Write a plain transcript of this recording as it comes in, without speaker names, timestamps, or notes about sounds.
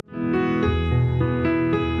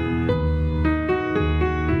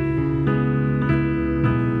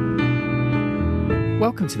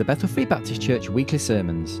Welcome to the Bethel Free Baptist Church weekly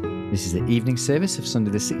sermons. This is the evening service of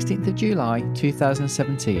Sunday the 16th of July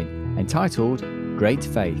 2017, entitled Great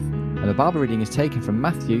Faith, and the Bible reading is taken from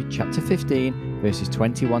Matthew chapter 15 verses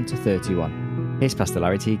 21 to 31. Here's Pastor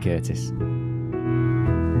Larry T. Curtis.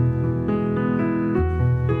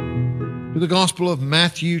 To the Gospel of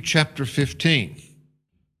Matthew chapter 15.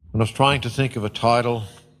 And I was trying to think of a title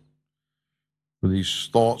for these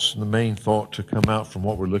thoughts, and the main thought to come out from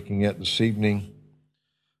what we're looking at this evening.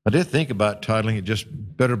 I did think about titling it Just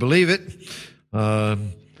Better Believe It. Thought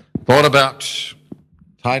about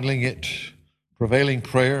titling it Prevailing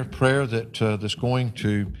Prayer, prayer that's going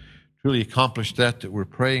to truly accomplish that we're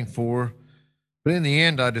praying for. But in the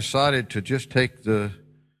end, I decided to just take the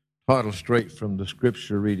title straight from the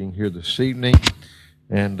scripture reading here this evening,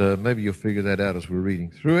 and maybe you'll figure that out as we're reading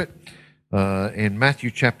through it. In Matthew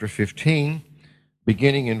chapter 15,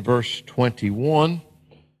 beginning in verse 21,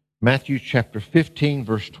 Matthew chapter 15,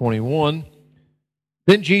 verse 21,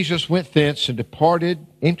 Then Jesus went thence and departed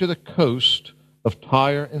into the coast of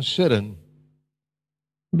Tyre and Sidon.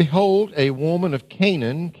 Behold, a woman of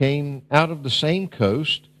Canaan came out of the same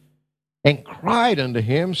coast, and cried unto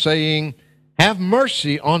him, saying, Have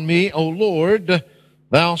mercy on me, O Lord,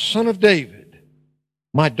 thou Son of David.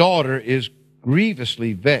 My daughter is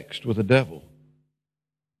grievously vexed with a devil.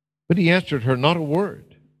 But he answered her not a word.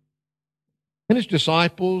 And his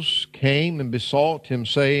disciples came and besought him,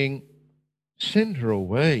 saying, Send her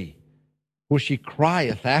away, for she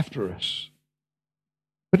crieth after us.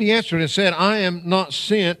 But he answered and said, I am not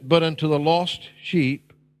sent but unto the lost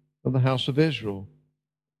sheep of the house of Israel.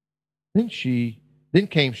 Then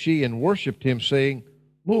came she and worshipped him, saying,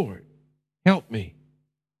 Lord, help me.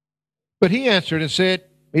 But he answered and said,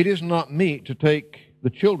 It is not meet to take the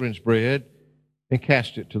children's bread and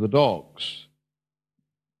cast it to the dogs.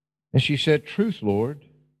 And she said, Truth, Lord,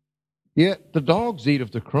 yet the dogs eat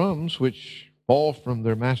of the crumbs which fall from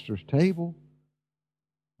their master's table.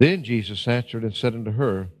 Then Jesus answered and said unto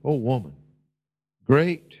her, O woman,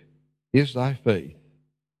 great is thy faith.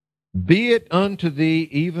 Be it unto thee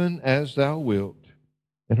even as thou wilt.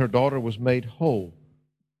 And her daughter was made whole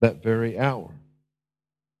that very hour.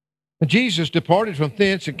 And Jesus departed from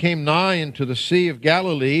thence and came nigh unto the Sea of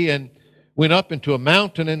Galilee, and went up into a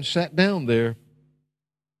mountain and sat down there.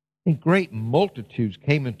 And great multitudes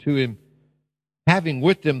came unto him, having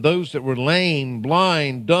with them those that were lame,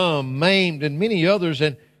 blind, dumb, maimed, and many others,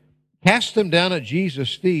 and cast them down at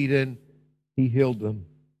Jesus' feet, and he healed them.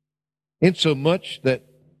 Insomuch that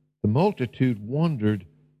the multitude wondered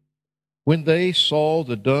when they saw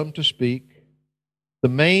the dumb to speak, the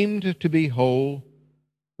maimed to be whole,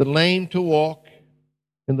 the lame to walk,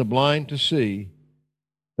 and the blind to see.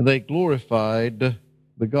 And they glorified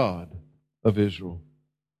the God of Israel.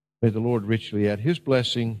 May the Lord richly add His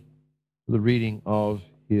blessing to the reading of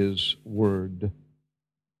His Word.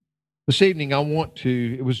 This evening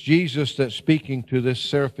it was Jesus that's speaking to this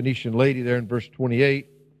Syrophoenician lady there in verse 28.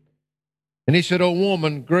 And He said, O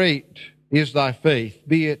woman, great is thy faith,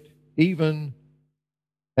 be it even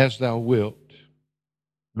as thou wilt.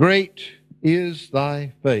 Great is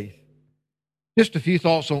thy faith. Just a few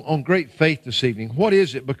thoughts on great faith this evening. What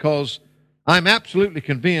is it? Because I'm absolutely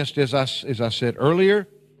convinced, as I said earlier,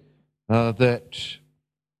 that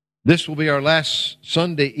this will be our last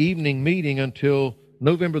Sunday evening meeting until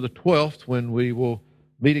November the 12th, when we will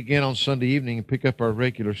meet again on Sunday evening and pick up our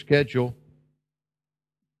regular schedule.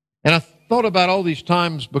 And I thought about all these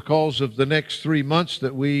times because of the next 3 months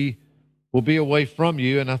that we will be away from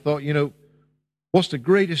you, and I thought, what's the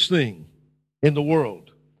greatest thing in the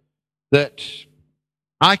world that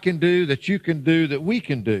I can do, that you can do, that we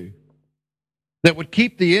can do, that would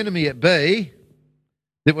keep the enemy at bay,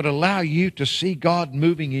 that would allow you to see God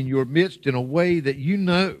moving in your midst in a way that you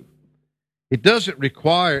know. It doesn't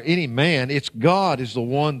require any man. It's God is the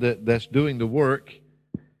one that's doing the work.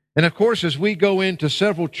 And of course, as we go into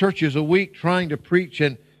several churches a week trying to preach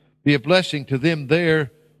and be a blessing to them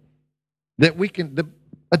there, that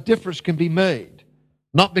a difference can be made.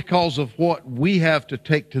 Not because of what we have to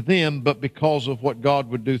take to them, but because of what God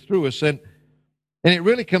would do through us. And it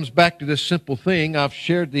really comes back to this simple thing. I've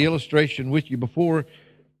shared the illustration with you before,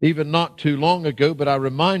 even not too long ago, but I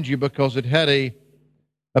remind you because it had a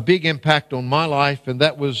big impact on my life, and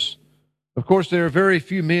that was, of course, there are very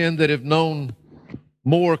few men that have known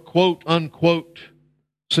more quote, unquote,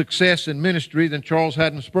 success in ministry than Charles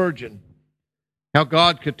Haddon Spurgeon. How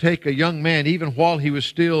God could take a young man, even while he was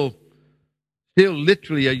still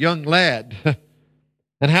literally a young lad,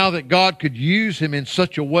 and how that God could use him in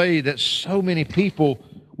such a way that so many people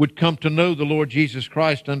would come to know the Lord Jesus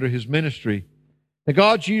Christ under his ministry. Now,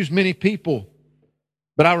 God's used many people,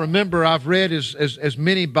 But I remember I've read as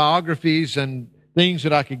many biographies and things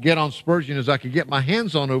that I could get on Spurgeon as I could get my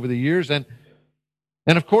hands on over the years. And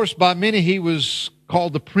of course, by many, he was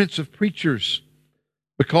called the Prince of Preachers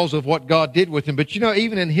because of what God did with him. But you know,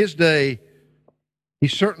 even in his day, he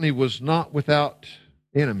certainly was not without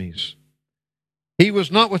enemies. He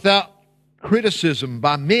was not without criticism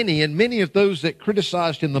by many, and many of those that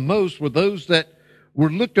criticized him the most were those that were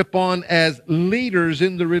looked upon as leaders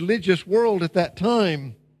in the religious world at that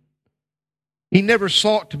time. He never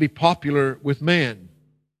sought to be popular with man,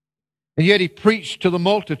 and yet he preached to the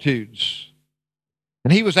multitudes.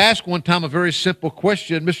 And he was asked one time a very simple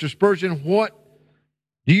question, Mr. Spurgeon, what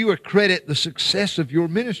do you accredit the success of your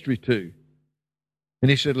ministry to? And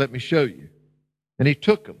he said, let me show you. And he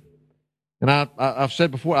took them. And I've said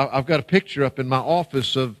before, I've got a picture up in my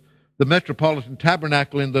office of the Metropolitan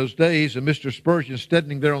Tabernacle in those days, and Mr. Spurgeon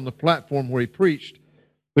standing there on the platform where he preached.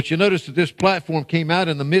 But you notice that this platform came out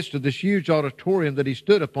in the midst of this huge auditorium that he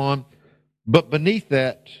stood upon. But beneath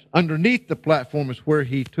that, underneath the platform, is where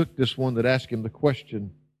he took this one that asked him the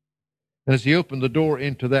question. And as he opened the door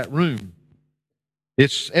into that room,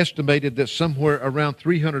 it's estimated that somewhere around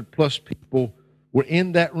 300 plus people were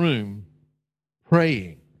in that room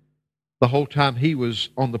praying the whole time he was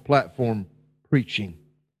on the platform preaching.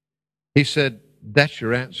 He said, that's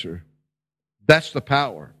your answer. That's the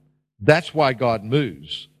power. That's why God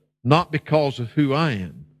moves. Not because of who I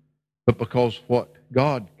am, but because of what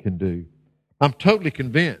God can do. I'm totally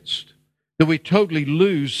convinced that we totally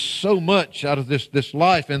lose so much out of this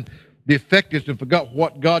life and the effectiveness and forgot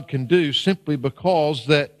what God can do simply because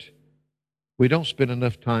that we don't spend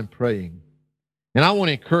enough time praying. And I want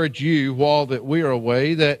to encourage you while that we are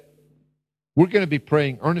away that we're going to be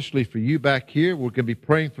praying earnestly for you back here. We're going to be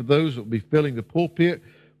praying for those that will be filling the pulpit.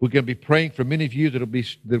 We're going to be praying for many of you that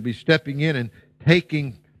will be stepping in and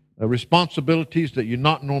taking responsibilities that you're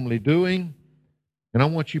not normally doing. And I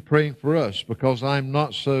want you praying for us because I'm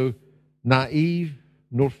not so naive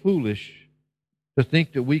nor foolish to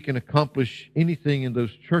think that we can accomplish anything in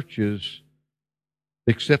those churches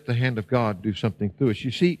except the hand of God do something through us.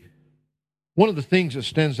 You see, one of the things that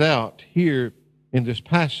stands out here in this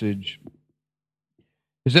passage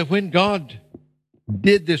is that when God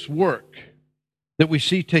did this work that we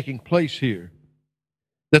see taking place here,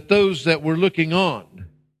 that those that were looking on,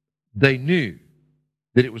 they knew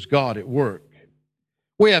that it was God at work.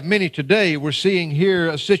 We have many today. We're seeing here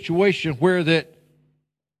a situation where that,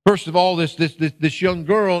 first of all, this young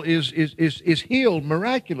girl is healed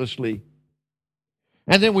miraculously.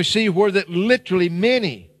 And then we see where that literally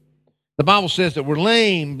many, the Bible says that were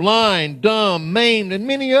lame, blind, dumb, maimed, and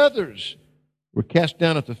many others were cast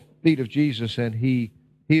down at the feet of Jesus, and He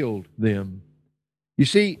healed them. You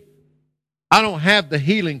see, I don't have the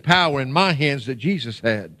healing power in my hands that Jesus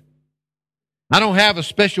had. I don't have a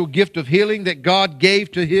special gift of healing that God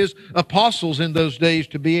gave to His apostles in those days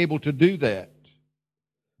to be able to do that.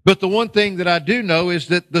 But the one thing that I do know is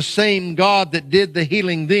that the same God that did the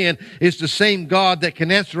healing then is the same God that can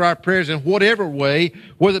answer our prayers in whatever way,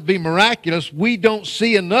 whether it be miraculous. We don't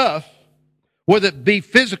see enough, whether it be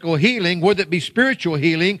physical healing, whether it be spiritual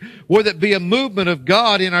healing, whether it be a movement of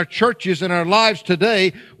God in our churches and our lives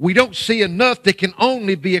today. We don't see enough that can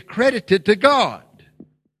only be accredited to God.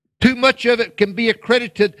 Too much of it can be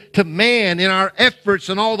accredited to man in our efforts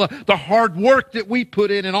and all the hard work that we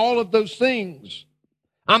put in and all of those things.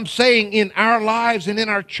 I'm saying in our lives and in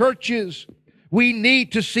our churches, we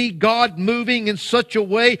need to see God moving in such a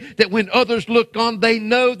way that when others look on, they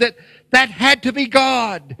know that that had to be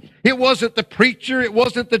God. It wasn't the preacher, it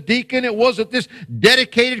wasn't the deacon, it wasn't this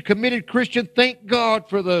dedicated, committed Christian. Thank God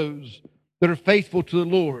for those that are faithful to the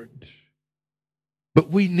Lord.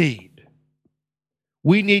 But we need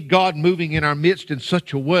God moving in our midst in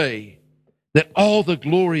such a way that all the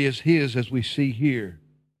glory is His, as we see here.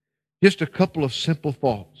 Just a couple of simple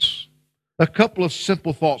thoughts. A couple of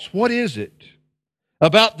simple thoughts. What is it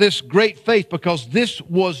about this great faith? Because this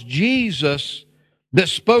was Jesus that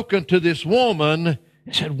spoke unto this woman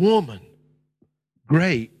and said, woman,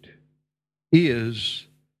 great is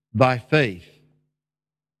thy faith.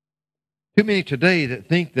 Too many today that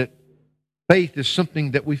think that faith is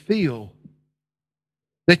something that we feel.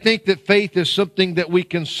 They think that faith is something that we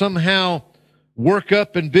can somehow work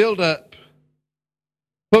up and build up.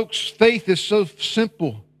 Folks, faith is so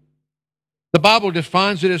simple. The Bible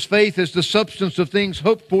defines it as faith as the substance of things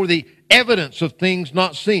hoped for, the evidence of things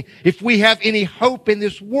not seen. If we have any hope in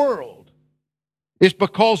this world, it's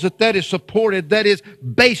because that is supported, that is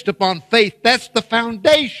based upon faith. That's the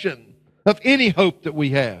foundation of any hope that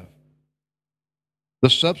we have. The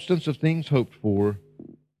substance of things hoped for,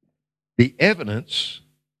 the evidence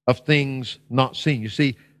of things not seen. You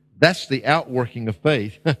see, that's the outworking of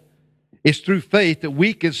faith. It's through faith that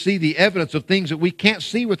we can see the evidence of things that we can't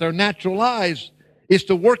see with our natural eyes. It's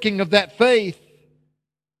the working of that faith.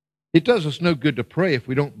 It does us no good to pray if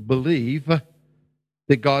we don't believe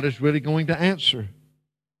that God is really going to answer.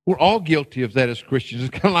 We're all guilty of that as Christians.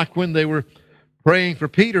 It's kind of like when they were praying for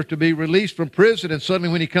Peter to be released from prison, and suddenly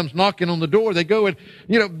when he comes knocking on the door, they go and,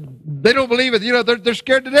 they don't believe it. They're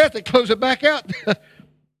scared to death. They close it back out.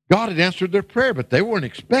 God had answered their prayer, but they weren't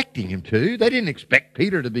expecting him to. They didn't expect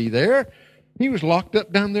Peter to be there. He was locked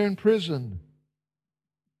up down there in prison.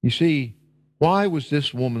 You see, why was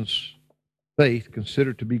this woman's faith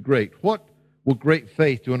considered to be great? What will great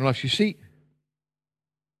faith do in our life? You see,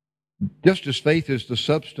 just as faith is the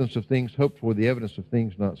substance of things hoped for, the evidence of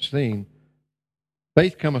things not seen,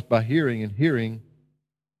 faith cometh by hearing, and hearing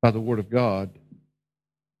by the Word of God.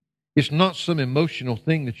 It's not some emotional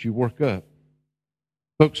thing that you work up.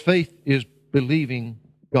 Folks, faith is believing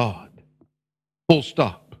God. Full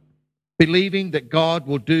stop. Believing that God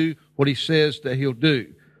will do what He says that He'll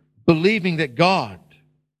do. Believing that God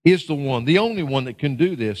is the one, the only one that can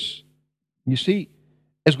do this. You see,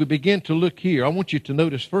 as we begin to look here, I want you to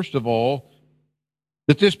notice, first of all,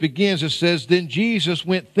 that this begins, it says, Then Jesus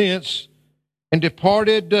went thence and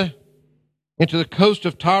departed into the coast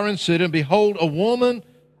of Tyre and Sidon. And behold, a woman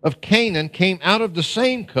of Canaan came out of the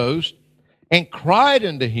same coast and cried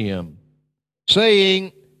unto him,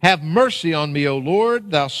 saying, Have mercy on me, O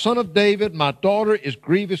Lord, thou son of David, my daughter is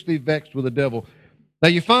grievously vexed with the devil. Now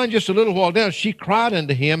you find just a little while down, she cried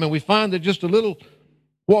unto him, and we find that just a little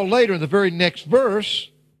while later in the very next verse,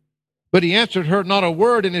 but he answered her not a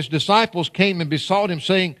word, and his disciples came and besought him,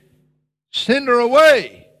 saying, Send her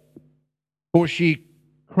away, for she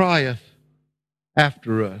crieth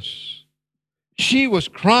after us. She was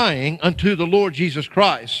crying unto the Lord Jesus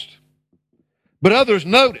Christ. But others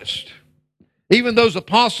noticed, even those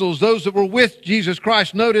apostles, those that were with Jesus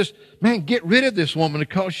Christ, noticed, man, get rid of this woman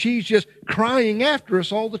because she's just crying after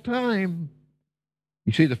us all the time.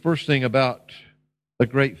 You see, the first thing about a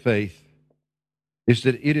great faith is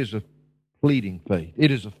that it is a pleading faith. It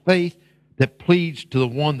is a faith that pleads to the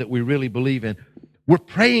one that we really believe in. We're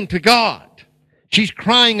praying to God. She's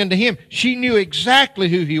crying unto Him. She knew exactly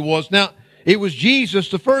who He was. Now, it was Jesus,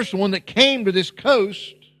 the first one, that came to this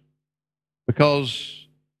coast, because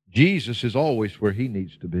Jesus is always where He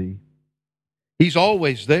needs to be. He's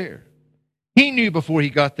always there. He knew before He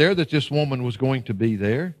got there that this woman was going to be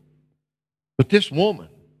there. But this woman,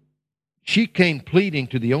 she came pleading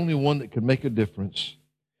to the only one that could make a difference.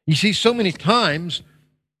 You see, so many times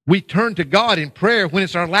we turn to God in prayer when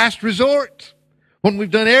it's our last resort, when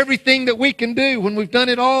we've done everything that we can do, when we've done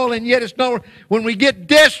it all, and yet it's not. When we get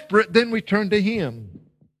desperate, then we turn to Him.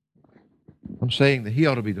 I'm saying that He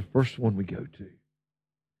ought to be the first one we go to.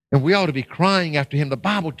 And we ought to be crying after Him. The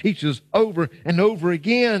Bible teaches over and over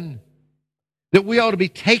again that we ought to be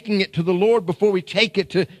taking it to the Lord before we take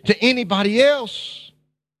it to anybody else.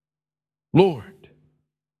 Lord,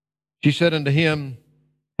 she said unto Him,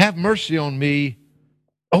 Have mercy on me,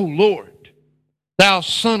 O Lord, thou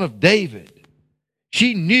son of David.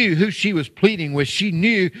 She knew who she was pleading with. She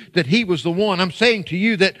knew that He was the one. I'm saying to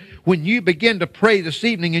you that when you begin to pray this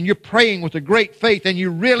evening and you're praying with a great faith and you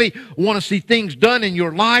really want to see things done in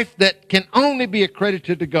your life that can only be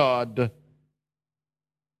accredited to God,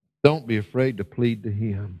 don't be afraid to plead to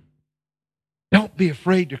Him. Don't be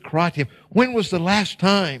afraid to cry to Him. When was the last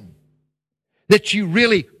time that you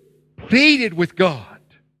really pleaded with God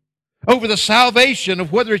over the salvation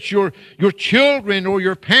of whether it's your children or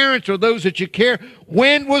your parents or those that you care?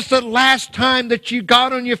 When was the last time that you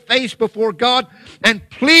got on your face before God and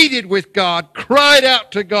pleaded with God, cried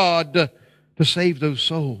out to God to save those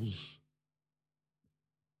souls?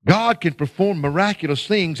 God can perform miraculous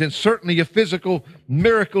things, and certainly a physical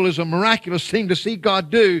miracle is a miraculous thing to see God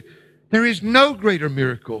do. There is no greater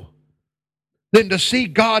miracle than to see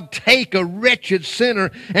God take a wretched sinner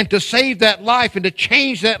and to save that life and to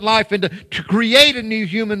change that life and to create a new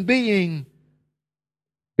human being.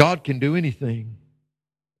 God can do anything.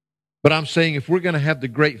 But I'm saying if we're going to have the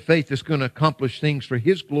great faith that's going to accomplish things for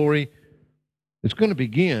His glory, it's going to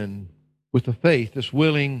begin with a faith that's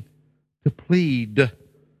willing to plead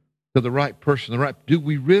to the right person. Do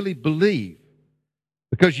we really believe?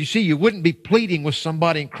 Because you see, you wouldn't be pleading with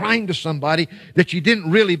somebody and crying to somebody that you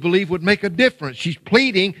didn't really believe would make a difference. She's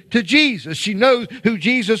pleading to Jesus. She knows who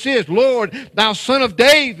Jesus is. Lord, thou son of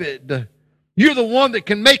David, you're the one that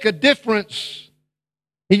can make a difference.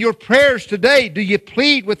 In your prayers today, do you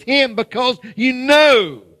plead with Him because you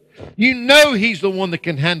know You know He's the one that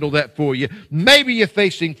can handle that for you. Maybe you're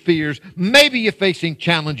facing fears. Maybe you're facing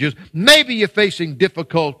challenges. Maybe you're facing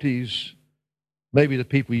difficulties. Maybe the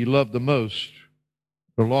people you love the most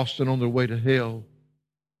are lost and on their way to hell.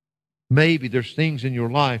 Maybe there's things in your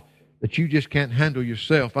life that you just can't handle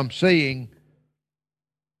yourself. I'm saying,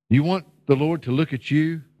 you want the Lord to look at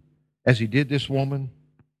you as He did this woman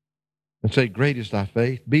and say, great is thy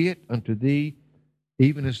faith. Be it unto thee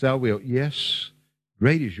even as thou wilt. Yes,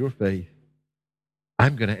 great is your faith.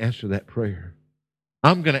 I'm going to answer that prayer.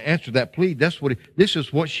 I'm going to answer that plea. This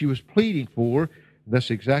is what she was pleading for.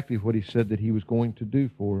 That's exactly what He said that He was going to do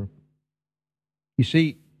for her. You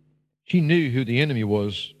see, she knew who the enemy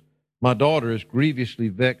was. My daughter is grievously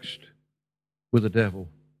vexed with the devil.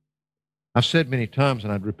 I've said many times,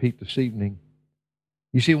 and I'd repeat this evening,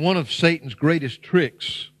 you see, one of Satan's greatest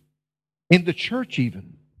tricks, in the church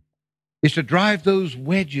even, is to drive those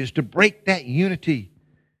wedges, to break that unity,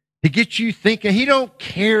 to get you thinking. He don't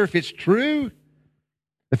care if it's true.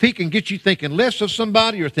 If he can get you thinking less of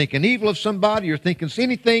somebody or thinking evil of somebody or thinking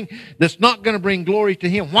anything that's not going to bring glory to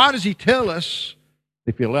him, why does he tell us,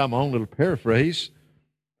 if you allow my own little paraphrase,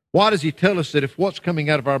 why does he tell us that if what's coming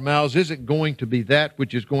out of our mouths isn't going to be that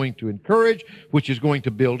which is going to encourage, which is going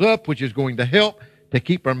to build up, which is going to help, to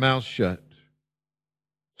keep our mouths shut?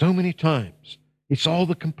 So many times, it's all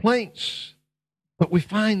the complaints. But we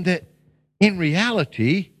find that in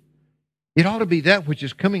reality, it ought to be that which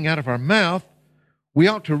is coming out of our mouth. We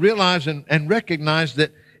ought to realize and recognize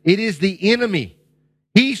that it is the enemy.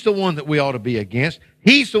 He's the one that we ought to be against.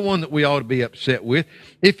 He's the one that we ought to be upset with.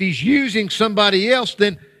 If he's using somebody else,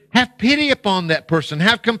 then have pity upon that person.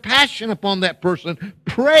 Have compassion upon that person.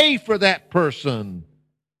 Pray for that person.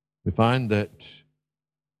 We find that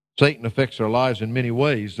Satan affects our lives in many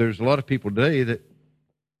ways. There's a lot of people today that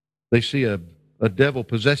they see a devil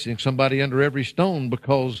possessing somebody under every stone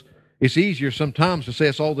because it's easier sometimes to say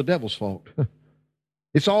it's all the devil's fault.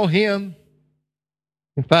 It's all him.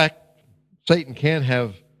 In fact, Satan can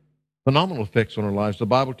have phenomenal effects on our lives. The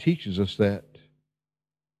Bible teaches us that.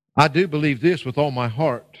 I do believe this with all my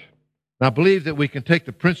heart. And I believe that we can take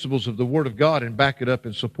the principles of the Word of God and back it up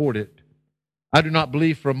and support it. I do not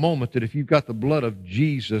believe for a moment that if you've got the blood of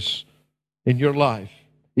Jesus in your life,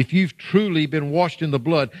 if you've truly been washed in the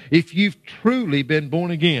blood, if you've truly been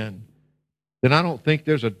born again, then I don't think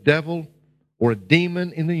there's a devil or a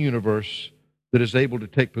demon in the universe that is able to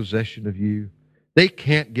take possession of you. They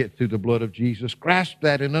can't get through the blood of Jesus. Grasp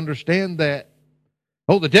that and understand that.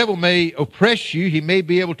 Oh, the devil may oppress you. He may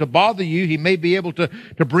be able to bother you. He may be able to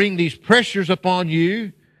bring these pressures upon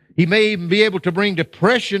you. He may even be able to bring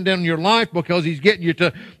depression down your life because he's getting you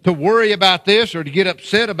to worry about this or to get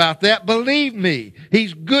upset about that. Believe me,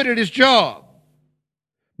 he's good at his job.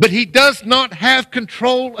 But he does not have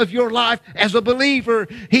control of your life as a believer.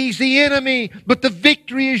 He's the enemy, but the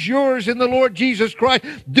victory is yours in the Lord Jesus Christ.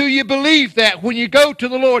 Do you believe that when you go to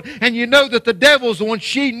the Lord and you know that the devil's the one?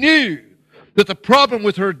 She knew that the problem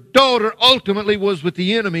with her daughter ultimately was with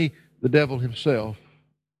the enemy, the devil himself.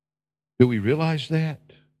 Do we realize that?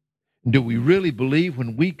 Do we really believe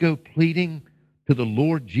when we go pleading to the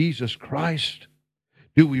Lord Jesus Christ?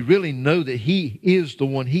 Do we really know that He is the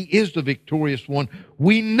one? He is the victorious one.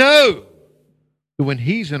 We know that when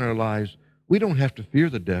He's in our lives, we don't have to fear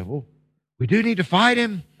the devil. We do need to fight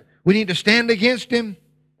him. We need to stand against him.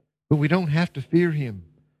 But we don't have to fear him.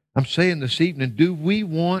 I'm saying this evening, do we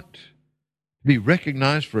want to be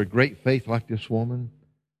recognized for a great faith like this woman?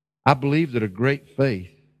 I believe that a great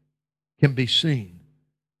faith can be seen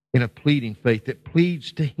in a pleading faith that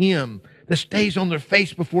pleads to Him, that stays on their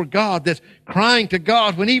face before God, that's crying to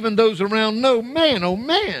God when even those around know, man, oh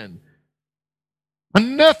man,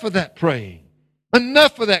 enough of that praying,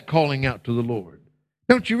 enough of that calling out to the Lord.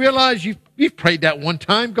 Don't you realize you've prayed that one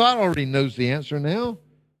time? God already knows the answer now.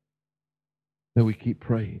 No, we keep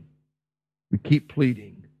praying. We keep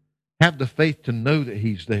pleading. Have the faith to know that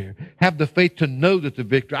He's there. Have the faith to know that the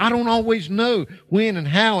victory. I don't always know when and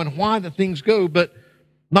how and why the things go, but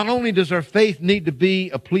not only does our faith need to be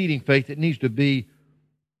a pleading faith, it needs to be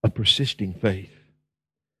a persisting faith.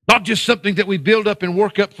 Not just something that we build up and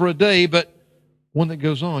work up for a day, but one that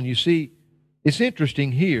goes on. You see, it's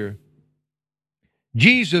interesting here.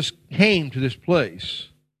 Jesus came to this place.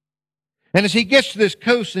 And as He gets to this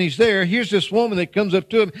coast and He's there, here's this woman that comes up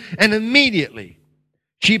to Him, and immediately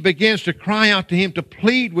she begins to cry out to Him, to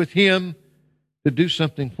plead with Him to do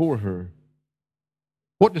something for her.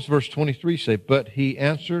 What does verse 23 say? But He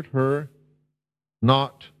answered her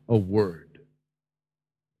not a word.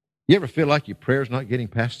 You ever feel like your prayer's not getting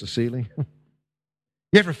past the ceiling?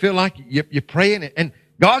 You ever feel like you're praying and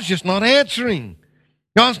God's just not answering?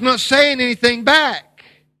 God's not saying anything back.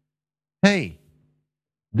 Hey,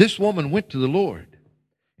 this woman went to the Lord,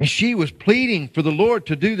 and she was pleading for the Lord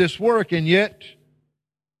to do this work, and yet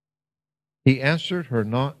He answered her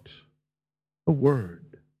not a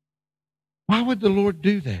word. Why would the Lord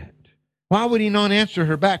do that? Why would He not answer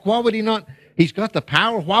her back? Why would He not? He's got the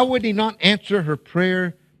power. Why would He not answer her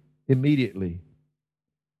prayer immediately?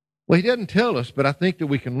 Well, He doesn't tell us, but I think that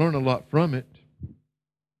we can learn a lot from it.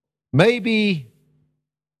 Maybe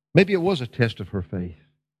it was a test of her faith.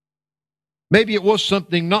 Maybe it was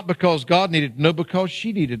something not because God needed to know, because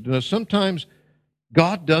she needed to know. Sometimes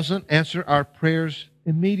God doesn't answer our prayers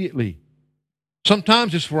immediately.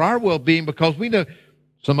 Sometimes it's for our well-being, because we know.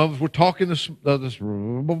 Some of us were talking this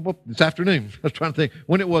afternoon. I was trying to think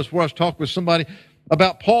when it was where I was talking with somebody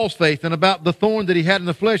about Paul's faith and about the thorn that he had in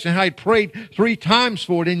the flesh and how he prayed 3 times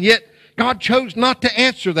for it, and yet God chose not to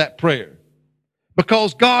answer that prayer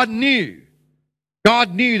because God knew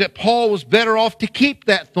that Paul was better off to keep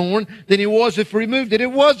that thorn than he was if he removed it.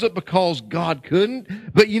 It wasn't because God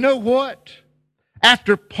couldn't. But you know what?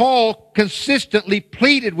 After Paul consistently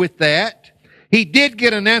pleaded with that, he did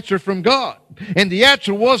get an answer from God. And the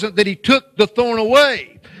answer wasn't that He took the thorn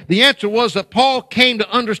away. The answer was that Paul came to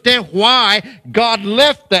understand why God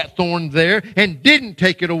left that thorn there and didn't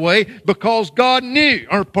take it away, because God knew,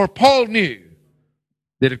 or Paul knew,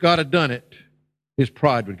 that if God had done it, his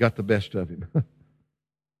pride would have got the best of him.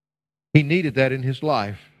 He needed that in his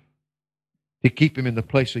life to keep him in the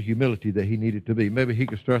place of humility that he needed to be. Maybe he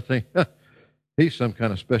could start thinking, he's some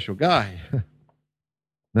kind of special guy.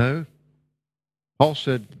 No. Paul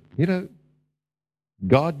said,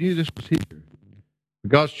 God knew this was here.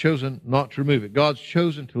 God's chosen not to remove it. God's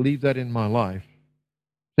chosen to leave that in my life.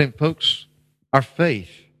 Saying, folks, our faith,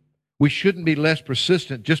 we shouldn't be less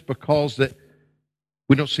persistent just because that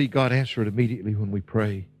we don't see God answer it immediately when we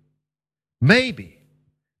pray. Maybe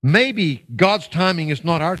God's timing is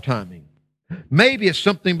not our timing. Maybe it's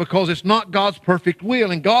something because it's not God's perfect will,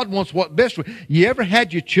 and God wants what's best for you. You ever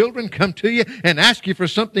had your children come to you and ask you for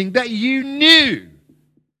something that you knew,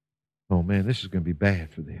 oh man, this is going to be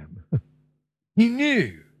bad for them? You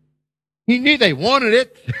knew they wanted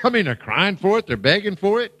it. I mean, they're crying for it. They're begging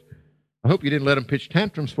for it. I hope you didn't let them pitch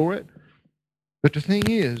tantrums for it. But the thing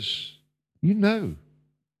is, you know.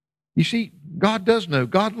 You see, God does know.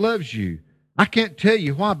 God loves you. I can't tell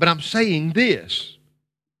you why, but I'm saying this.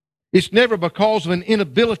 It's never because of an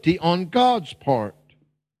inability on God's part.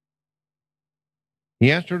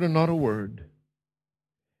 He answered her not a word.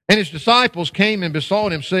 And his disciples came and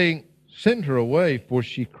besought him, saying, Send her away, for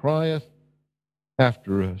she crieth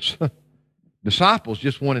after us. Disciples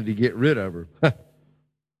just wanted to get rid of her.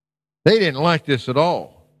 They didn't like this at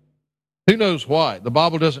all. Who knows why? The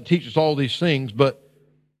Bible doesn't teach us all these things, but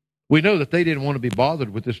we know that they didn't want to be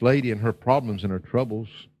bothered with this lady and her problems and her troubles.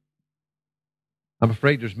 I'm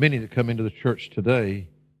afraid there's many that come into the church today,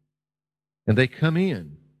 and they come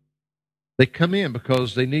in. They come in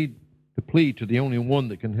because they need to plead to the only one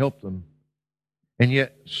that can help them. And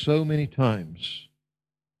yet, so many times,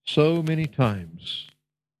 the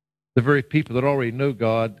very people that already know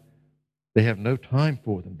God, they have no time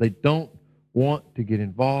for them. They don't want to get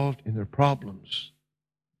involved in their problems.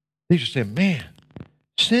 They just say, man,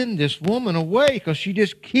 send this woman away because she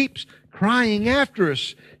just keeps crying after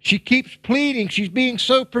us. She keeps pleading. She's being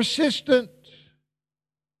so persistent.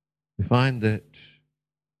 We find that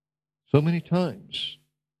so many times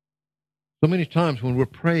when we're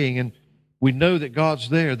praying and we know that God's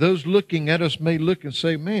there, those looking at us may look and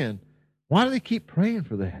say, man, why do they keep praying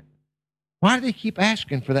for that? Why do they keep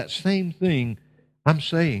asking for that same thing? I'm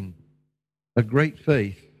saying a great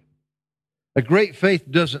faith. A great faith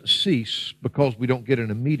doesn't cease because we don't get an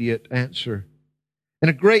immediate answer. And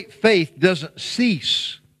a great faith doesn't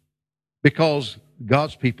cease because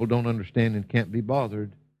God's people don't understand and can't be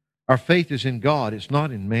bothered. Our faith is in God. It's not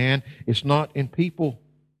in man. It's not in people.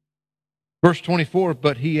 Verse 24,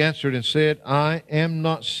 but he answered and said, I am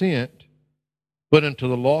not sent but unto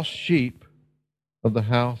the lost sheep of the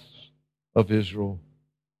house of Israel.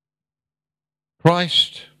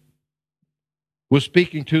 Christ was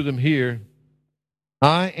speaking to them here.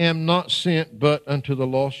 I am not sent but unto the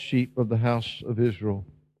lost sheep of the house of Israel.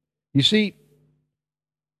 You see,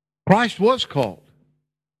 Christ was called.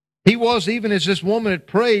 He was, even as this woman had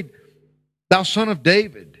prayed, thou son of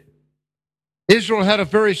David. Israel had a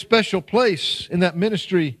very special place in that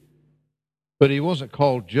ministry, but he wasn't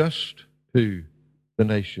called just to the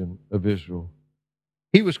nation of Israel.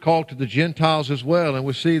 He was called to the Gentiles as well, and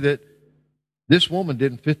we see that this woman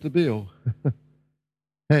didn't fit the bill.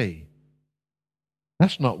 Hey,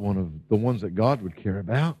 that's not one of the ones that God would care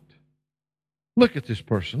about. Look at this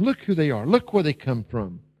person. Look who they are. Look where they come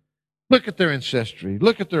from. Look at their ancestry.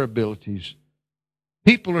 Look at their abilities.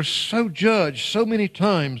 People are so judged so many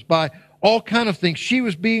times by all kind of things. She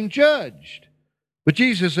was being judged. But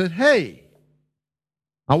Jesus said, hey,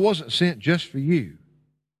 I wasn't sent just for you.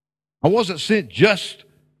 I wasn't sent just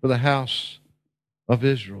for the house of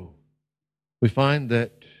Israel. We find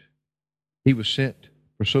that he was sent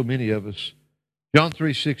for so many of us. John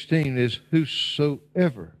 3:16 is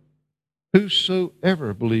whosoever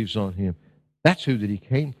believes on him. That's who that he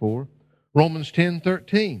came for. Romans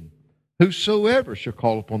 10:13, whosoever shall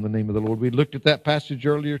call upon the name of the Lord. We looked at that passage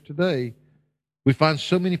earlier today. We find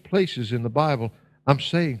so many places in the Bible. I'm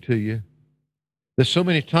saying to you that so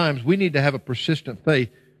many times we need to have a persistent faith,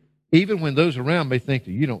 even when those around may think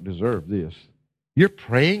that you don't deserve this. You're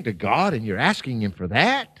praying to God and you're asking him for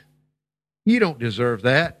that? You don't deserve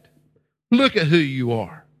that. Look at who you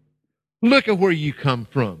are. Look at where you come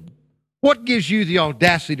from. What gives you the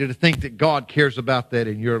audacity to think that God cares about that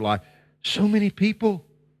in your life? So many people,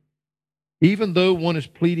 even though one is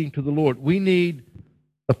pleading to the Lord, we need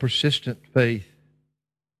a persistent faith.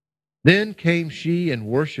 Then came she and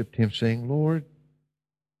worshiped him, saying, Lord,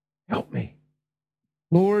 help me.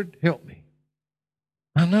 Lord, help me.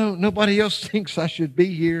 I know nobody else thinks I should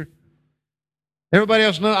be here. Everybody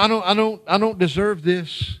else knows I don't deserve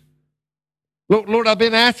this. Lord, I've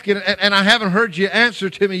been asking and I haven't heard you answer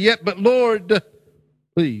to me yet, but Lord,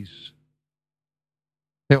 please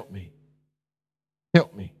help me.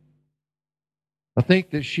 Help me. I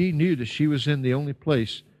think that she knew that she was in the only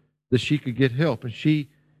place that she could get help, and she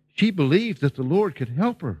believed that the Lord could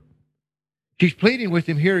help her. She's pleading with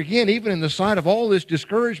him here again, even in the sight of all this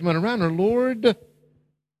discouragement around her. Lord,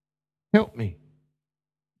 help me.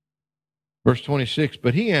 Verse 26,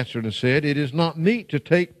 but he answered and said, it is not meet to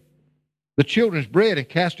take the children's bread and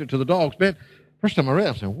cast it to the dogs. Man, first time I read it,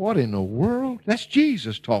 I said, what in the world? That's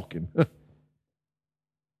Jesus talking.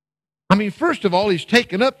 I mean, first of all, he's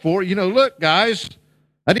taken up for it. You know, look, guys,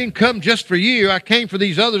 I didn't come just for you. I came for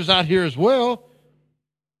these others out here as well.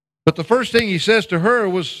 But the first thing he says to her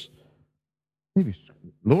was,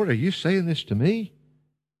 Lord, are you saying this to me?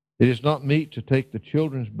 It is not meet to take the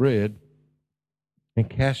children's bread and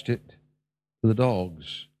cast it to the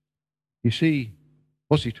dogs. You see,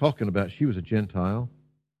 what's he talking about? She was a Gentile.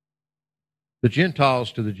 The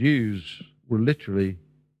Gentiles to the Jews were literally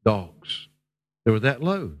dogs. They were that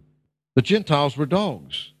low. The Gentiles were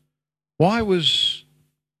dogs. Why was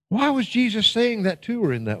Jesus saying that to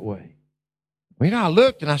her in that way? Well, I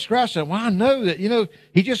looked and I scratched and said, well, I know that,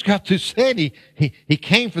 he just got through saying he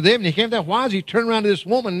came for them and he came down. Why is he turning around to this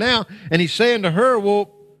woman now and he's saying to her,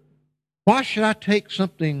 well, why should I take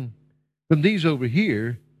something from these over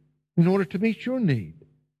here in order to meet your need?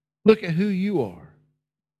 Look at who you are.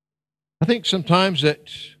 I think sometimes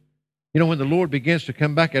that, when the Lord begins to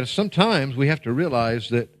come back at us, sometimes we have to realize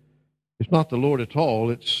that it's not the Lord at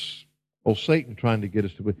all. It's old Satan trying to get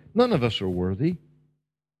us to believe. None of us are worthy.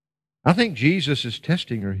 I think Jesus is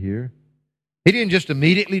testing her here. He didn't just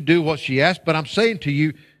immediately do what she asked, but I'm saying to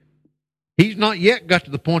you, he's not yet got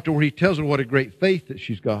to the point where he tells her what a great faith that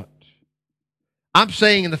she's got. I'm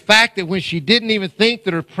saying in the fact that when she didn't even think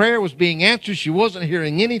that her prayer was being answered, she wasn't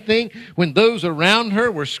hearing anything, when those around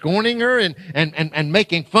her were scorning her and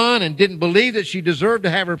making fun and didn't believe that she deserved to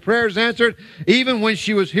have her prayers answered, even when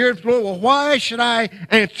she was hearing from the Lord, well, why should I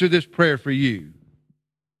answer this prayer for you?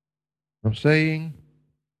 I'm saying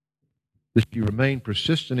that she remained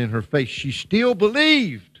persistent in her faith. She still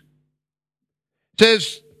believed. It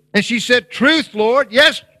says, and she said, truth, Lord.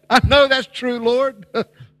 Yes, I know that's true, Lord.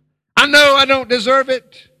 I know I don't deserve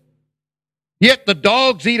it. Yet the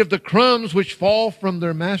dogs eat of the crumbs which fall from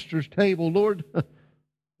their master's table. Lord,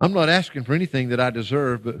 I'm not asking for anything that I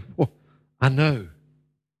deserve, but I know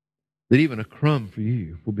that even a crumb for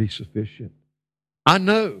you will be sufficient. I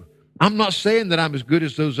know. I'm not saying that I'm as good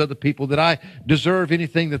as those other people, that I deserve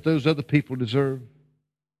anything that those other people deserve.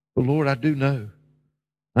 But Lord, I do know.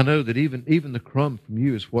 I know that even the crumb from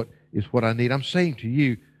you is what I need. I'm saying to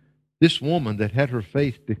you, this woman that had her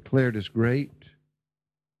faith declared as great,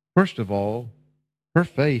 first of all, her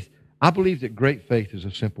faith, I believe that great faith is a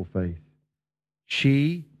simple faith.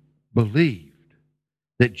 She believed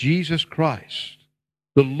that Jesus Christ,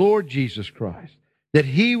 the Lord Jesus Christ, that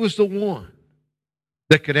he was the one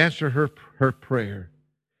that could answer her prayer.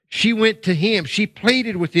 She went to him. She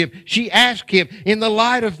pleaded with him. She asked him in the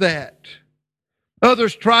light of that.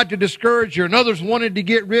 Others tried to discourage her, and others wanted to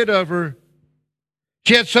get rid of her.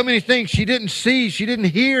 She had so many things she didn't see. She didn't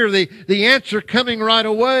hear the answer coming right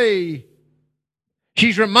away.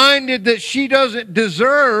 She's reminded that she doesn't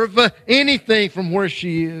deserve anything from where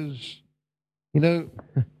she is.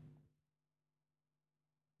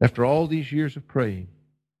 After all these years of praying,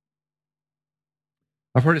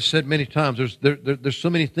 I've heard it said many times, there's so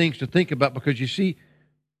many things to think about because you see,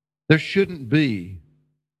 there shouldn't be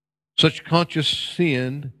such conscious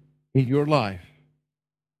sin in your life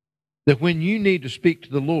that when you need to speak to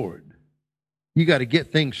the Lord, you got to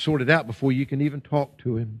get things sorted out before you can even talk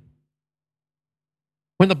to Him.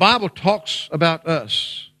 When the Bible talks about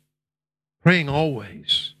us praying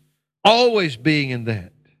always being in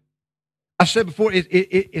that, I said before,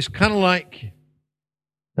 it's kind of like,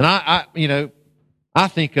 and I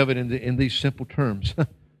think of it in these simple terms.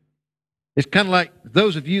 It's kind of like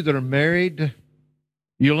those of you that are married,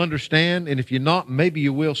 you'll understand, and if you're not, maybe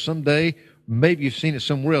you will someday. Maybe you've seen it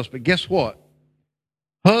somewhere else. But guess what?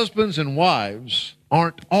 Husbands and wives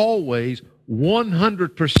aren't always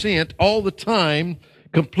 100% all the time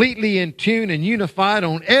completely in tune and unified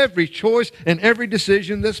on every choice and every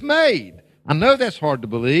decision that's made. I know that's hard to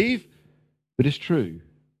believe, but it's true.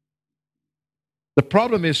 The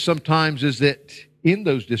problem is sometimes is that in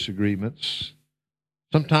those disagreements,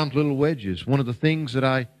 sometimes little wedges. One of the things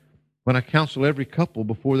that when I counsel every couple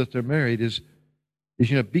before that they're married is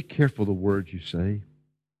be careful the words you say.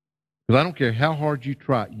 Because I don't care how hard you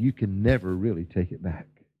try, you can never really take it back.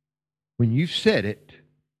 When you've said it,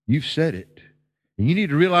 you've said it. And you need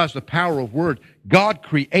to realize the power of words. God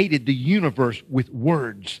created the universe with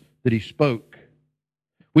words that He spoke.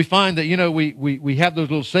 We find that, we have those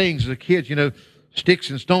little sayings as kids, sticks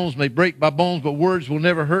and stones may break my bones, but words will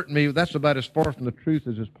never hurt me. That's about as far from the truth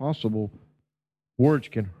as is possible. Words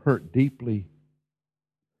can hurt deeply.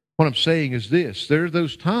 What I'm saying is this. There are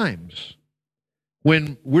those times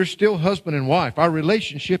when we're still husband and wife. Our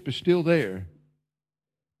relationship is still there.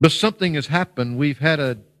 But something has happened. We've had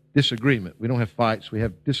a disagreement. We don't have fights. We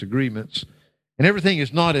have disagreements. And everything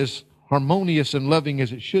is not as harmonious and loving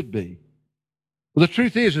as it should be. Well, the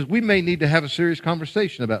truth is we may need to have a serious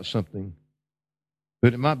conversation about something.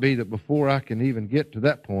 But it might be that before I can even get to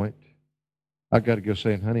that point, I've got to go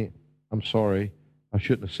saying, honey, I'm sorry. I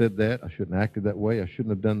shouldn't have said that. I shouldn't have acted that way. I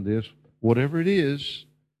shouldn't have done this. Whatever it is,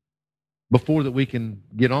 before that we can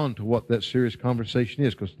get on to what that serious conversation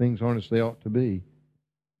is, because things aren't as they ought to be.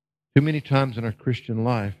 Too many times in our Christian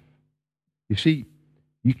life, you see,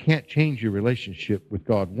 you can't change your relationship with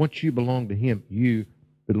God. Once you belong to Him, you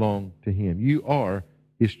belong to Him. You are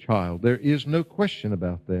His child. There is no question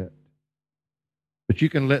about that. But you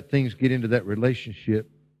can let things get into that relationship,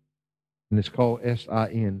 and it's called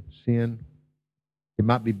S-I-N, sin. It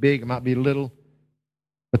might be big, it might be little,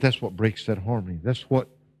 but that's what breaks that harmony. That's what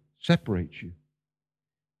separates you.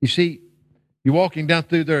 You see, you're walking down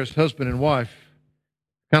through there as husband and wife,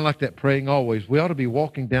 kind of like that praying always. We ought to be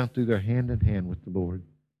walking down through there hand in hand with the Lord.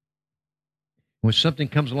 When something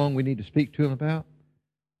comes along we need to speak to Him about,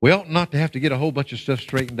 we ought not to have to get a whole bunch of stuff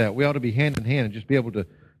straightened out. We ought to be hand in hand and just be able to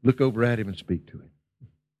look over at Him and speak to Him.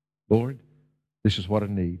 Lord, this is what I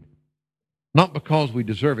need. Not because we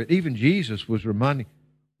deserve it. Even Jesus was reminding,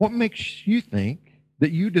 what makes you think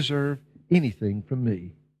that you deserve anything from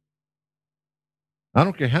me? I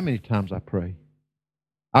don't care how many times I pray.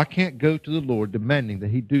 I can't go to the Lord demanding that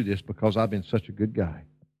He do this because I've been such a good guy,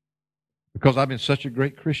 because I've been such a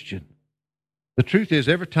great Christian. The truth is,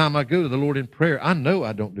 every time I go to the Lord in prayer, I know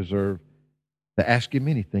I don't deserve to ask Him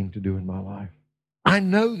anything to do in my life. I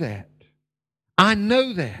know that. I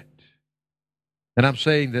know that. And I'm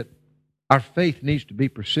saying that our faith needs to be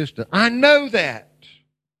persistent. I know that.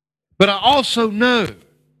 But I also know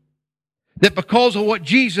that because of what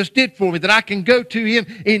Jesus did for me, that I can go to Him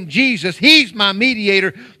in Jesus. He's my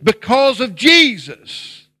mediator because of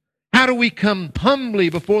Jesus. How do we come humbly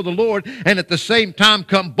before the Lord and at the same time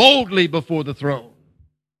come boldly before the throne?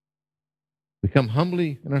 We come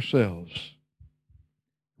humbly in ourselves.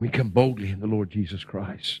 We come boldly in the Lord Jesus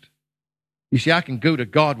Christ. You see, I can go to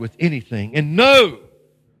God with anything and know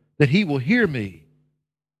that He will hear me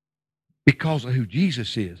because of who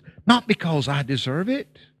Jesus is, not because I deserve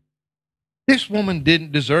it. This woman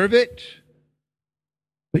didn't deserve it,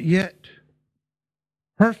 but yet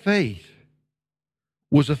her faith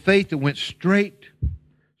was a faith that went straight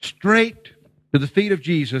to the feet of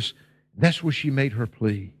Jesus. That's where she made her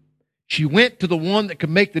plea. She went to the one that could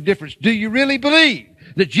make the difference. Do you really believe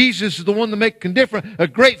that Jesus is the one that makes a difference? A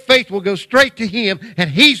great faith will go straight to Him, and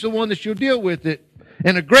He's the one that she'll deal with it.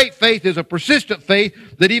 And a great faith is a persistent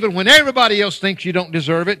faith that even when everybody else thinks you don't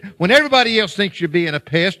deserve it, when everybody else thinks you're being a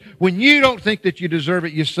pest, when you don't think that you deserve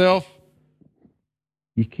it yourself,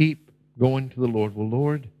 you keep going to the Lord. Well,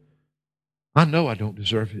 Lord, I know I don't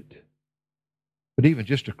deserve it, but even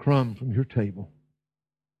just a crumb from your table,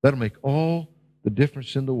 that'll make all the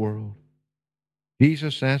difference in the world.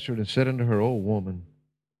 Jesus answered and said unto her, O woman,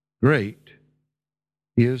 great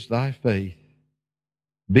is thy faith.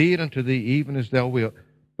 Be it unto thee even as thou wilt.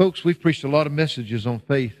 Folks, we've preached a lot of messages on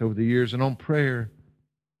faith over the years and on prayer.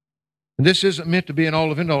 And this isn't meant to be an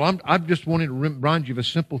all of it all. I just wanted to remind you of a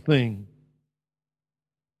simple thing.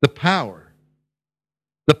 The power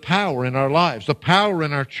in our lives, the power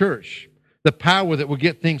in our church, the power that will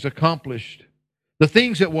get things accomplished, the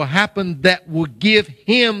things that will happen that will give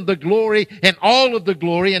Him the glory and all of the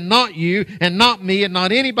glory, and not you and not me and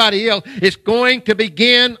not anybody else. It's going to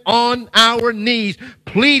begin on our knees,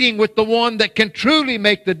 pleading with the one that can truly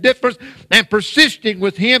make the difference and persisting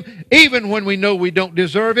with Him even when we know we don't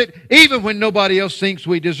deserve it, even when nobody else thinks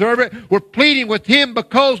we deserve it. We're pleading with Him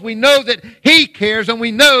because we know that He cares and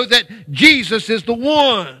we know that Jesus is the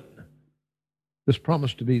one that's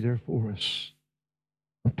promised to be there for us.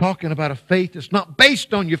 I'm talking about a faith that's not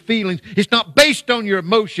based on your feelings. It's not based on your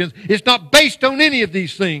emotions. It's not based on any of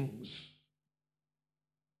these things.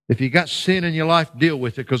 If you got sin in your life, deal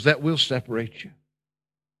with it, because that will separate you.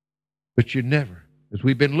 But you never, as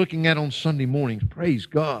we've been looking at on Sunday mornings, praise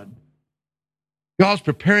God. God's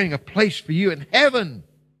preparing a place for you in heaven.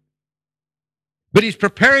 But He's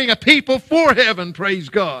preparing a people for heaven, praise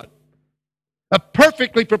God. A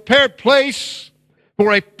perfectly prepared place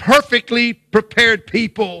for a perfectly prepared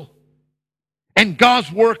people. And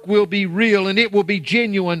God's work will be real and it will be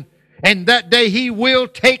genuine. And that day He will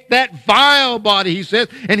take that vile body, He says,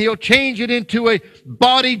 and He'll change it into a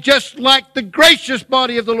body just like the gracious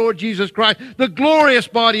body of the Lord Jesus Christ, the glorious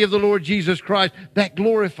body of the Lord Jesus Christ, that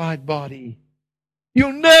glorified body.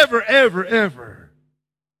 You'll never, ever, ever,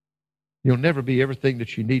 you'll never be everything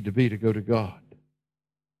that you need to be to go to God.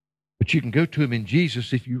 But you can go to Him in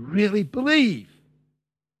Jesus if you really believe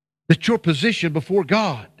that your position before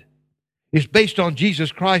God is based on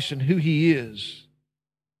Jesus Christ and who He is.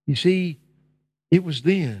 You see, it was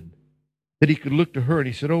then that He could look to her and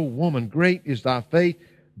He said, "O woman, great is thy faith.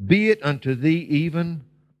 Be it unto thee even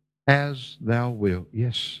as thou wilt."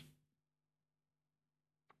 Yes,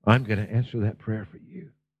 I'm going to answer that prayer for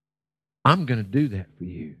you. I'm going to do that for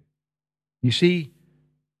you. You see,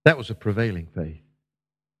 that was a prevailing faith.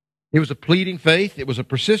 It was a pleading faith. It was a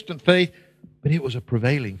persistent faith. But it was a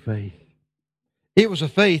prevailing faith. It was a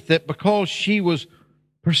faith that because she was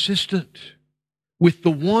persistent with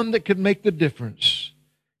the one that could make the difference,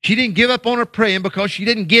 she didn't give up on her praying because she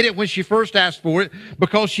didn't get it when she first asked for it,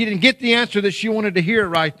 because she didn't get the answer that she wanted to hear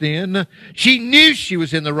right then. She knew she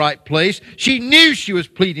was in the right place. She knew she was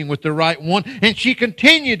pleading with the right one, and she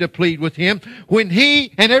continued to plead with Him. When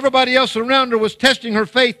He and everybody else around her was testing her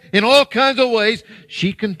faith in all kinds of ways,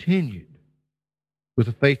 she continued with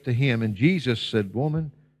a faith to Him. And Jesus said,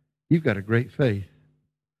 "Woman, you've got a great faith."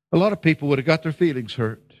 A lot of people would have got their feelings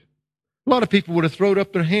hurt. A lot of people would have thrown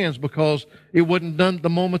up their hands because it wasn't done the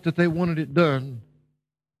moment that they wanted it done.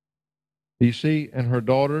 You see, and her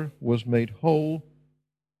daughter was made whole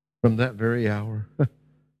from that very hour.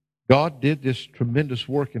 God did this tremendous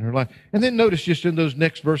work in her life. And then notice just in those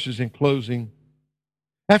next verses in closing,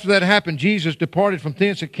 after that happened, Jesus departed from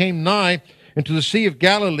thence and came nigh into the Sea of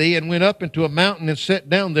Galilee and went up into a mountain and sat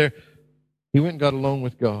down there. He went and got alone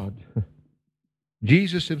with God.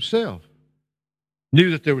 Jesus Himself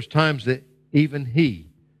knew that there was times that even He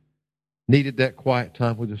needed that quiet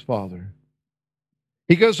time with His Father.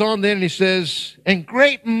 He goes on then and He says, "And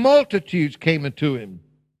great multitudes came unto Him,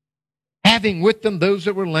 having with them those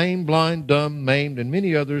that were lame, blind, dumb, maimed, and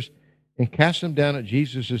many others, and cast them down at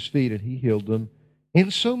Jesus' feet, and He healed them,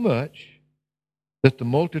 insomuch that the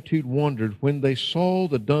multitude wondered when they saw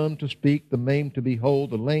the dumb to speak, the maimed to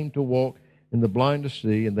behold, the lame to walk, and the blind to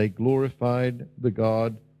see, and they glorified the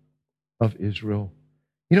God of Israel."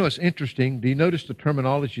 You know, it's interesting. Do you notice the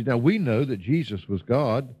terminology? Now, we know that Jesus was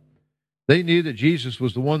God. They knew that Jesus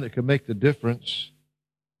was the one that could make the difference.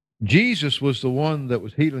 Jesus was the one that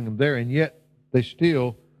was healing them there, and yet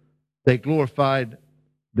they glorified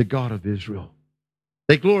the God of Israel.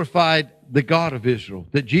 They glorified the God of Israel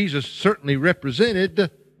that Jesus certainly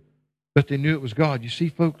represented, but they knew it was God. You see,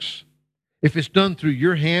 folks, if it's done through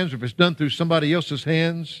your hands or if it's done through somebody else's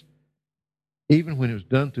hands, even when it was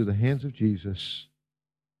done through the hands of Jesus,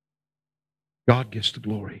 God gets the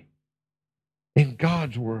glory. In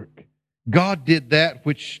God's work, God did that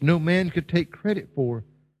which no man could take credit for.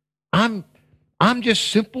 I'm just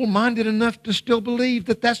simple-minded enough to still believe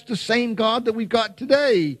that that's the same God that we've got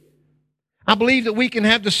today. I believe that we can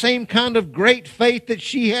have the same kind of great faith that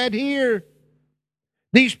she had here.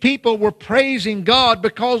 These people were praising God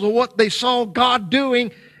because of what they saw God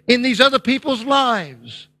doing in these other people's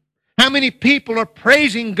lives. How many people are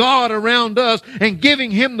praising God around us and giving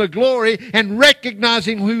Him the glory and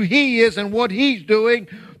recognizing who He is and what He's doing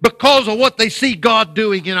because of what they see God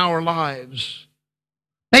doing in our lives?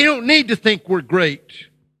 They don't need to think we're great.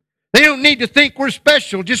 They don't need to think we're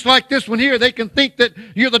special. Just like this one here, they can think that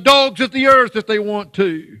you're the dogs of the earth if they want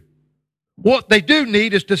to. What they do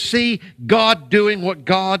need is to see God doing what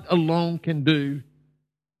God alone can do.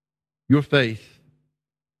 Your faith,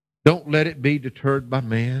 don't let it be deterred by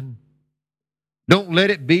man. Don't let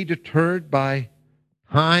it be deterred by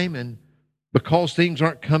time and because things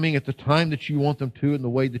aren't coming at the time that you want them to and the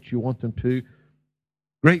way that you want them to.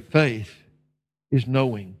 Great faith is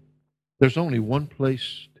knowing there's only one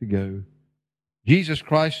place to go. Jesus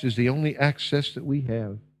Christ is the only access that we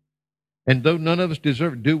have. And though none of us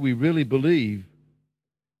deserve it, do we really believe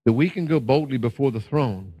that we can go boldly before the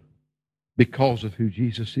throne because of who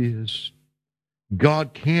Jesus is?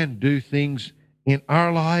 God can do things in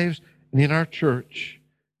our lives and in our church.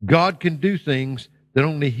 God can do things that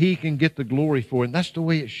only He can get the glory for. And that's the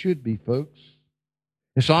way it should be, folks.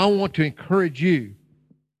 And so I want to encourage you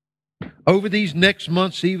over these next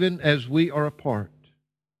months, even as we are apart.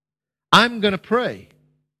 I'm going to pray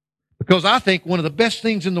because I think one of the best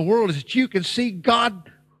things in the world is that you can see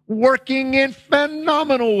God working in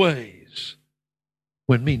phenomenal ways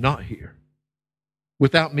when me not here,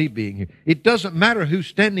 without me being here. It doesn't matter who's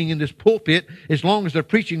standing in this pulpit as long as they're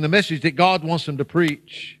preaching the message that God wants them to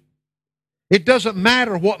preach. It doesn't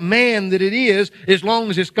matter what man that it is as long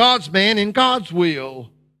as it's God's man in God's will.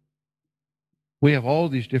 We have all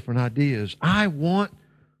these different ideas. I want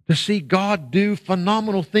to see God do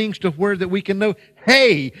phenomenal things to where that we can know,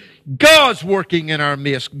 hey, God's working in our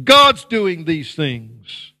midst. God's doing these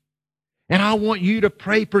things. And I want you to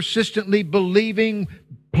pray persistently, believing,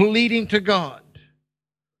 pleading to God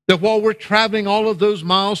that while we're traveling all of those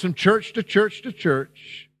miles from church to church to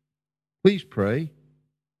church, please pray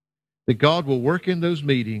that God will work in those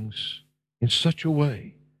meetings in such a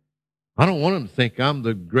way. I don't want them to think I'm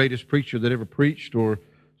the greatest preacher that ever preached or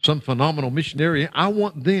some phenomenal missionary. I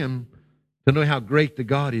want them to know how great the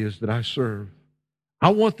God is that I serve. I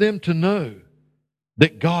want them to know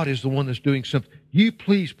that God is the one that's doing something. You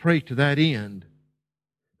please pray to that end,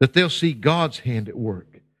 that they'll see God's hand at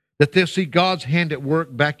work, that they'll see God's hand at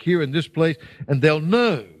work back here in this place, and they'll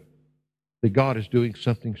know that God is doing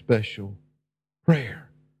something special. Prayer.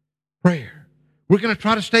 Prayer. We're going to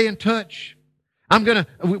try to stay in touch.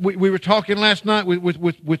 We were talking last night no, it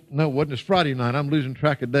wasn't. It's Friday night. I'm losing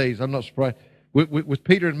track of days. I'm not surprised. With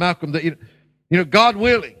Peter and Malcolm, that, God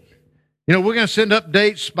willing, we're going to send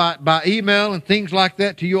updates by email and things like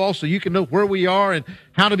that to you all so you can know where we are and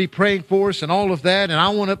how to be praying for us and all of that. And I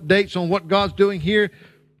want updates on what God's doing here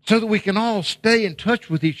so that we can all stay in touch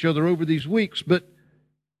with each other over these weeks. But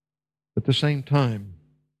at the same time,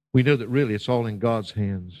 we know that really it's all in God's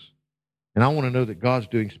hands. And I want to know that God's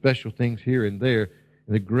doing special things here and there.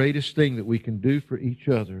 And the greatest thing that we can do for each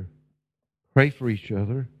other, pray for each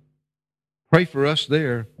other. Pray for us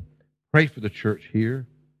there. Pray for the church here.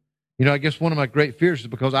 I guess one of my great fears is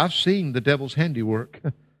because I've seen the devil's handiwork.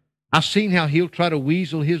 I've seen how he'll try to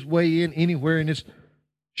weasel his way in anywhere, and it's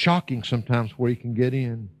shocking sometimes where he can get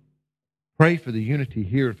in. Pray for the unity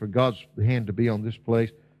here and for God's hand to be on this place.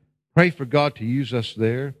 Pray for God to use us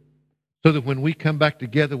there, so that when we come back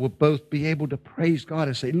together, we'll both be able to praise God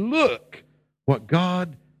and say, look what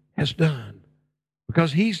God has done.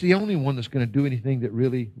 Because He's the only one that's going to do anything that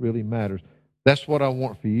really, really matters. That's what I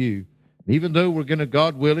want for you. Even though we're going to,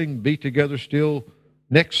 God willing, be together still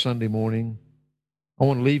next Sunday morning, I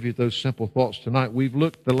want to leave you with those simple thoughts tonight. We've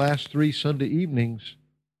looked the last 3 Sunday evenings.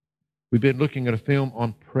 We've been looking at a film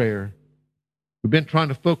on prayer. We've been trying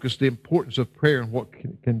to focus the importance of prayer and what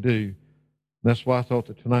it can do. That's why I thought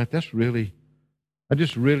that tonight, I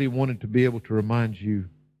just really wanted to be able to remind you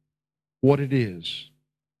what it is,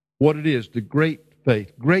 the great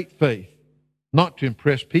faith, not to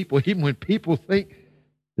impress people, even when people think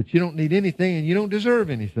that you don't need anything and you don't deserve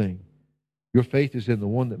anything. Your faith is in the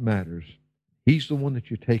one that matters. He's the one that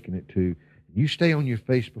you're taking it to. You stay on your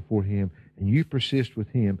face before Him and you persist with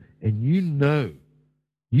Him, and you know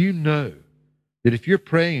that if you're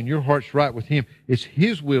praying and your heart's right with Him, it's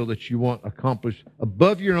His will that you want accomplished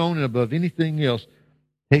above your own and above anything else.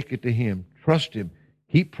 Take it to Him. Trust Him.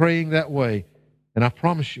 Keep praying that way. And I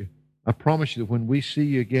promise you that when we see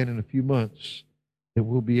you again in a few months, that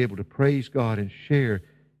we'll be able to praise God and share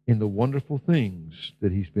in the wonderful things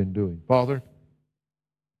that He's been doing. Father,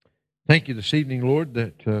 thank you this evening, Lord,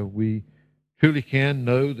 that we truly can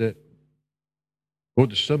know that, Lord,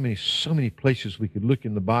 there's so many places we could look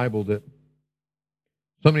in the Bible, that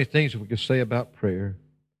so many things that we could say about prayer.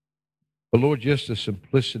 But Lord, just the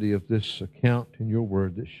simplicity of this account in your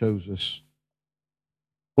word that shows us,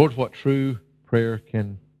 Lord, what true prayer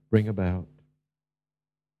can bring about.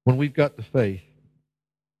 When we've got the faith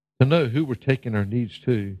to know who we're taking our needs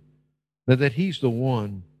to, that He's the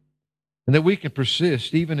one and that we can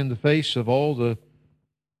persist even in the face of all the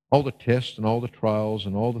tests and all the trials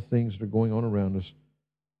and all the things that are going on around us.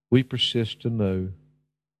 We persist to know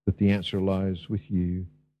that the answer lies with you.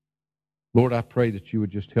 Lord, I pray that you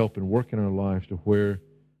would just help and work in our lives to where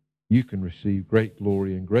you can receive great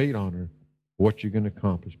glory and great honor for what you're going to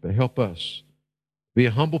accomplish. But help us be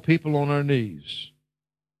a humble people on our knees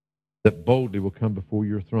that boldly will come before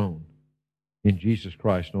your throne in Jesus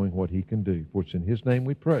Christ, knowing what he can do. For it's in his name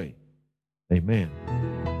we pray. Amen.